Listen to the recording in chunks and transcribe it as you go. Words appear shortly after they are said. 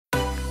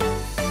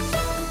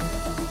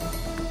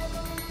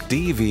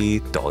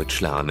DW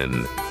Deutsch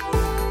lernen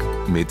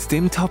mit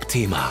dem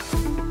Top-Thema.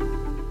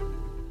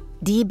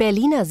 Die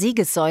Berliner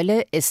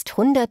Siegessäule ist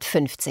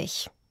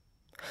 150.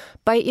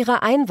 Bei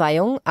ihrer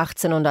Einweihung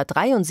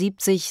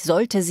 1873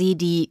 sollte sie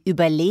die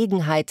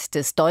Überlegenheit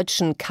des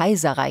Deutschen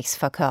Kaiserreichs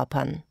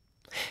verkörpern.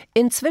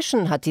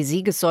 Inzwischen hat die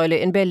Siegessäule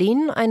in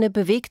Berlin eine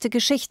bewegte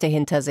Geschichte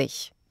hinter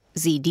sich.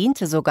 Sie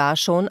diente sogar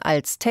schon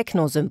als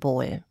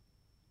Technosymbol.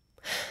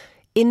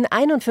 In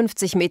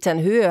 51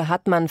 Metern Höhe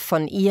hat man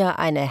von ihr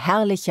eine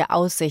herrliche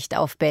Aussicht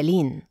auf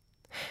Berlin.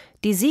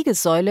 Die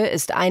Siegessäule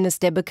ist eines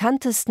der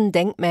bekanntesten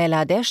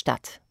Denkmäler der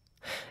Stadt.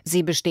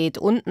 Sie besteht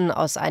unten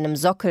aus einem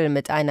Sockel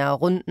mit einer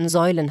runden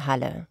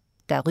Säulenhalle.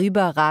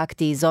 Darüber ragt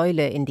die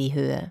Säule in die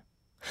Höhe.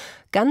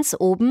 Ganz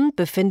oben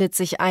befindet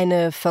sich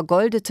eine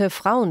vergoldete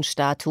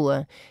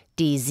Frauenstatue,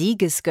 die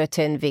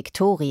Siegesgöttin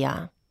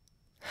Viktoria.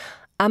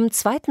 Am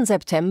 2.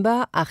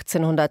 September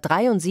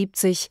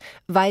 1873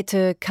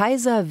 weihte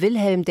Kaiser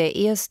Wilhelm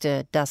I.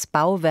 das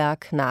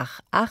Bauwerk nach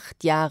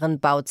 8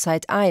 Jahren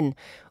Bauzeit ein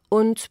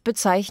und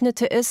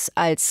bezeichnete es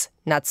als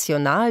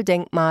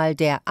Nationaldenkmal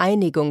der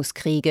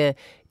Einigungskriege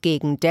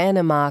gegen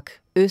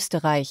Dänemark,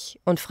 Österreich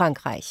und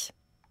Frankreich.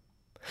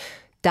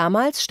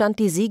 Damals stand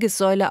die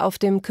Siegessäule auf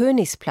dem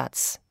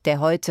Königsplatz, der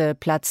heute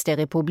Platz der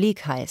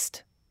Republik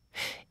heißt.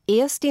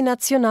 Erst die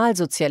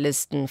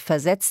Nationalsozialisten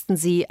versetzten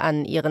sie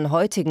an ihren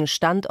heutigen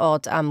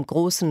Standort am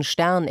Großen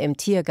Stern im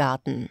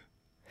Tiergarten.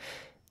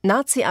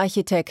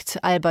 Nazi-Architekt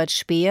Albert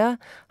Speer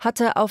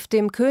hatte auf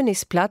dem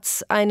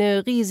Königsplatz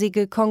eine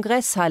riesige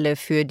Kongresshalle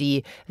für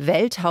die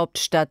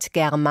Welthauptstadt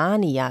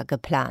Germania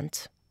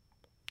geplant.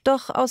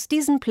 Doch aus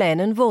diesen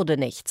Plänen wurde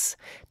nichts.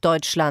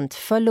 Deutschland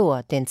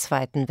verlor den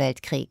Zweiten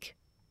Weltkrieg.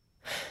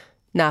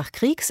 Nach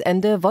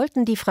Kriegsende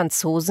wollten die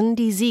Franzosen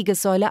die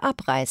Siegessäule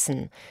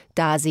abreißen,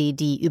 da sie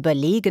die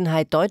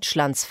Überlegenheit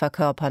Deutschlands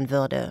verkörpern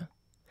würde.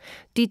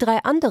 Die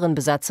 3 anderen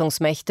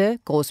Besatzungsmächte,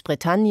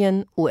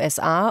 Großbritannien,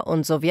 USA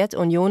und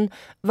Sowjetunion,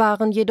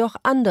 waren jedoch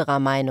anderer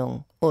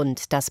Meinung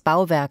und das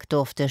Bauwerk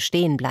durfte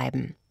stehen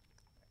bleiben.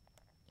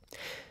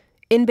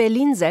 In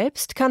Berlin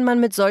selbst kann man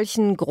mit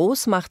solchen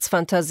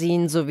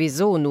Großmachtsfantasien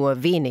sowieso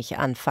nur wenig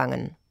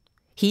anfangen.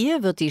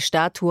 Hier wird die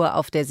Statue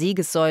auf der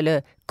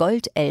Siegessäule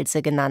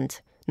Goldelse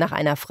genannt, nach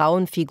einer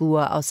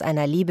Frauenfigur aus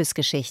einer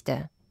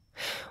Liebesgeschichte.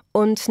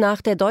 Und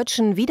nach der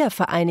deutschen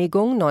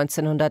Wiedervereinigung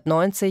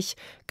 1990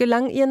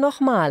 gelang ihr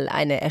nochmal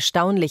eine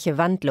erstaunliche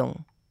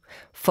Wandlung.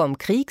 Vom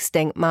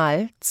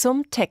Kriegsdenkmal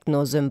zum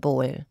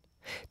Technosymbol.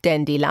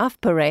 Denn die Love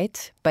Parade,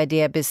 bei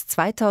der bis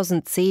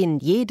 2010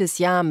 jedes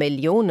Jahr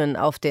Millionen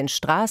auf den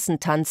Straßen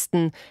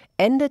tanzten,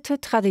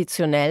 endete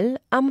traditionell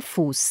am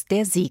Fuß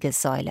der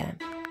Siegessäule.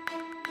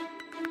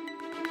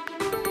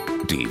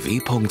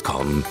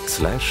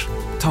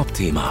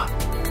 dw.com/Topthema